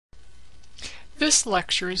This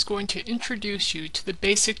lecture is going to introduce you to the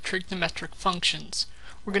basic trigonometric functions.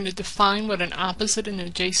 We're going to define what an opposite and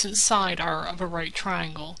adjacent side are of a right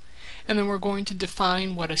triangle, and then we're going to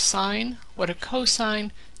define what a sine, what a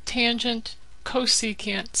cosine, tangent,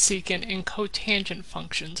 cosecant, secant, and cotangent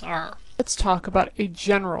functions are. Let's talk about a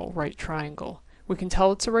general right triangle. We can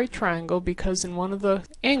tell it's a right triangle because in one of the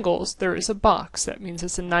angles there is a box. That means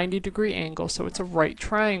it's a 90-degree angle, so it's a right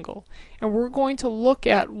triangle. And we're going to look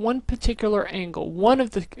at one particular angle, one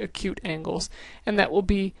of the acute angles, and that will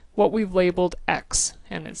be what we've labeled x.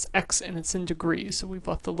 And it's x and it's in degrees, so we've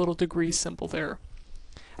left the little degree symbol there.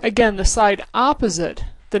 Again, the side opposite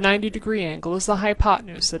the 90-degree angle is the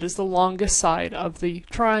hypotenuse. That is the longest side of the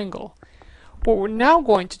triangle. What we're now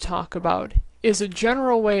going to talk about is a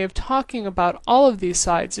general way of talking about all of these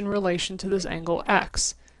sides in relation to this angle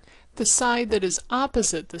x. The side that is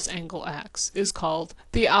opposite this angle x is called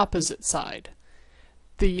the opposite side.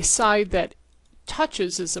 The side that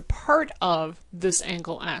touches as a part of this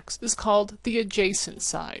angle x is called the adjacent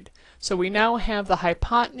side. So we now have the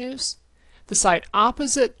hypotenuse, the side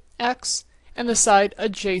opposite x, and the side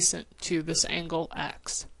adjacent to this angle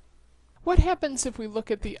x. What happens if we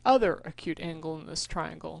look at the other acute angle in this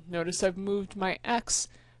triangle? Notice I've moved my x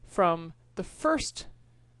from the first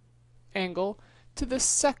angle to the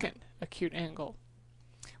second acute angle.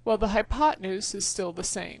 Well, the hypotenuse is still the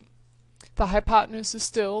same. The hypotenuse is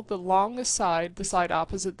still the longest side, the side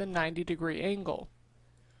opposite the 90-degree angle.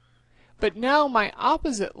 But now my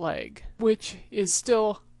opposite leg, which is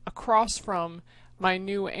still across from my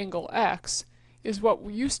new angle x, is what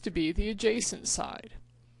used to be the adjacent side.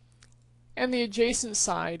 And the adjacent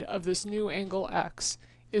side of this new angle x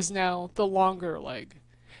is now the longer leg.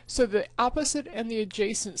 So the opposite and the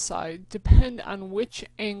adjacent side depend on which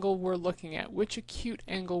angle we're looking at, which acute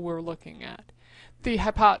angle we're looking at. The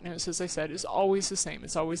hypotenuse, as I said, is always the same.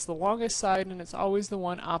 It's always the longest side, and it's always the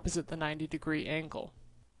one opposite the 90-degree angle.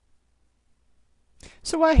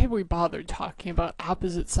 So why have we bothered talking about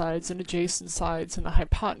opposite sides and adjacent sides and the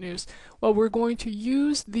hypotenuse? Well, we're going to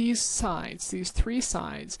use these sides, these three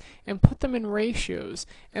sides, and put them in ratios,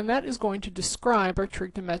 and that is going to describe our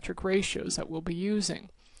trigonometric ratios that we'll be using.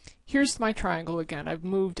 Here's my triangle again. I've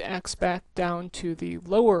moved x back down to the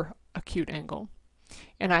lower acute angle,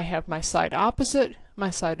 and I have my side opposite,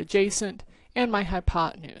 my side adjacent, and my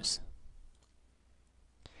hypotenuse.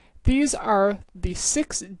 These are the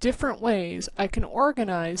 6 different ways I can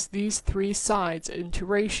organize these three sides into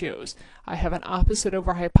ratios. I have an opposite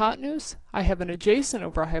over hypotenuse, I have an adjacent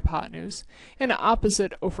over hypotenuse, and an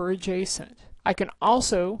opposite over adjacent. I can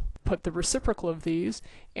also put the reciprocal of these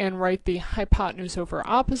and write the hypotenuse over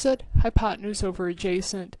opposite, hypotenuse over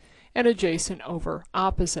adjacent, and adjacent over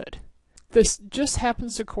opposite. This just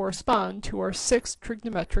happens to correspond to our 6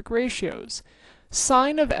 trigonometric ratios.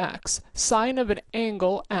 Sine of x, sine of an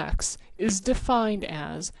angle x, is defined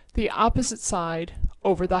as the opposite side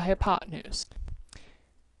over the hypotenuse.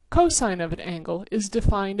 Cosine of an angle is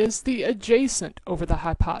defined as the adjacent over the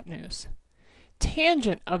hypotenuse.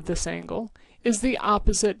 Tangent of this angle is the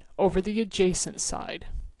opposite over the adjacent side.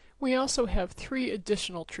 We also have 3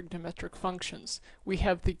 additional trigonometric functions. We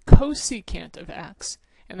have the cosecant of x,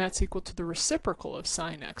 and that's equal to the reciprocal of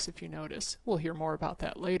sine x, if you notice. We'll hear more about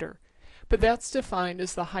that later. But that's defined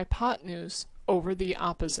as the hypotenuse over the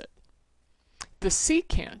opposite. The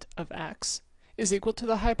secant of x is equal to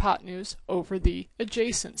the hypotenuse over the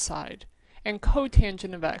adjacent side, and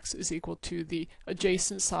cotangent of x is equal to the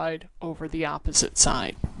adjacent side over the opposite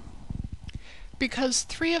side. Because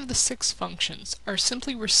 3 of the 6 functions are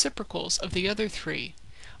simply reciprocals of the other 3,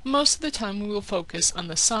 most of the time we will focus on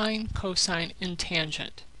the sine, cosine, and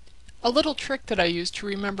tangent. A little trick that I use to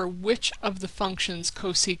remember which of the functions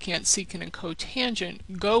cosecant, secant, and cotangent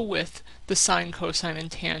go with the sine, cosine, and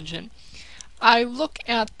tangent, I look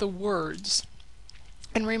at the words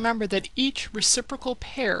and remember that each reciprocal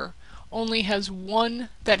pair only has one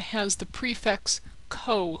that has the prefix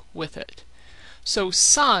co with it. So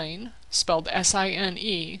sine, spelled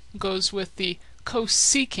S-I-N-E, goes with the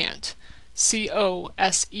cosecant, C-O-S-E-C-A-N-T.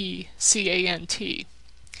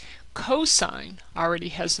 Cosine already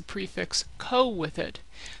has the prefix co with it,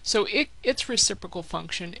 so its reciprocal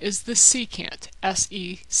function is the secant,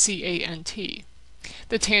 S-E-C-A-N-T.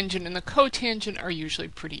 The tangent and the cotangent are usually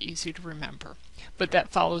pretty easy to remember, but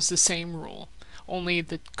that follows the same rule, only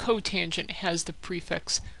the cotangent has the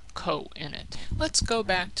prefix co in it. Let's go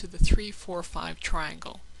back to the 3, 4, 5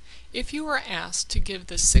 triangle. If you were asked to give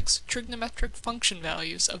the 6 trigonometric function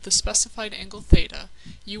values of the specified angle theta,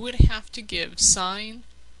 you would have to give sine,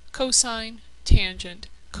 cosine, tangent,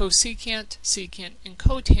 cosecant, secant, and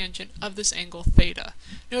cotangent of this angle theta.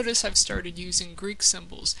 Notice I've started using Greek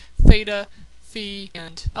symbols. Theta, phi,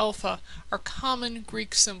 and alpha are common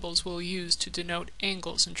Greek symbols we'll use to denote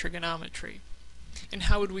angles in trigonometry. And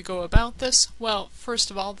how would we go about this? Well, first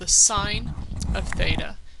of all, the sine of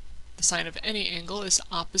theta, the sine of any angle, is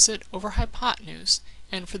opposite over hypotenuse,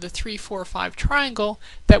 and for the 3, 4, 5 triangle,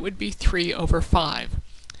 that would be 3 over 5.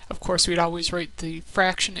 Of course, we'd always write the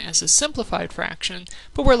fraction as a simplified fraction,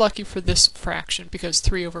 but we're lucky for this fraction because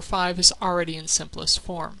 3 over 5 is already in simplest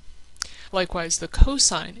form. Likewise, the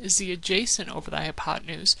cosine is the adjacent over the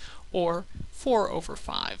hypotenuse, or 4 over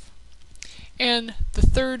 5. And the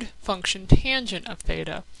third function, tangent of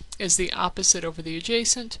theta, is the opposite over the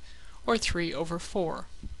adjacent, or 3 over 4.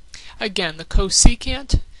 Again, the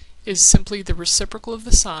cosecant is simply the reciprocal of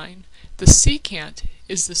the sine, the secant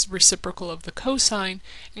is the reciprocal of the cosine,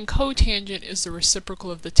 and cotangent is the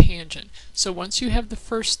reciprocal of the tangent. So once you have the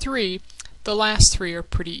first three, the last three are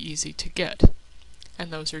pretty easy to get.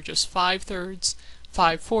 And those are just 5/3,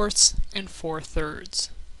 5/4, and 4/3.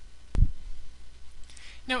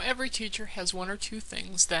 Now every teacher has one or two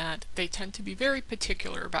things that they tend to be very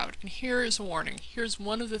particular about, and here is a warning. Here's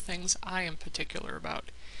one of the things I am particular about.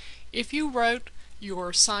 If you wrote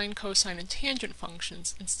your sine, cosine, and tangent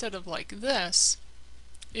functions instead of like this,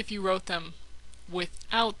 if you wrote them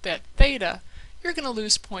without that theta, you're going to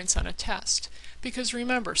lose points on a test. Because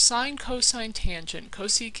remember, sine, cosine, tangent,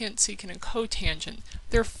 cosecant, secant, and cotangent,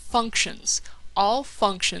 they're functions. All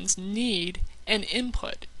functions need an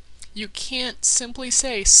input. You can't simply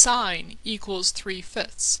say sine equals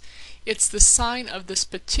 3/5. It's the sine of this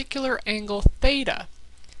particular angle theta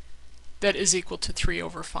that is equal to 3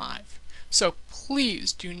 over 5. So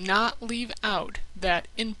please do not leave out that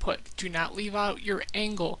input. Do not leave out your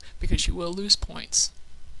angle because you will lose points.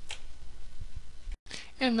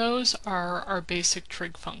 And those are our basic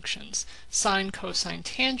trig functions: sine, cosine,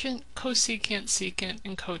 tangent, cosecant, secant,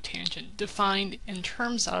 and cotangent, defined in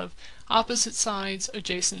terms of opposite sides,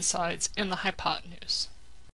 adjacent sides, and the hypotenuse.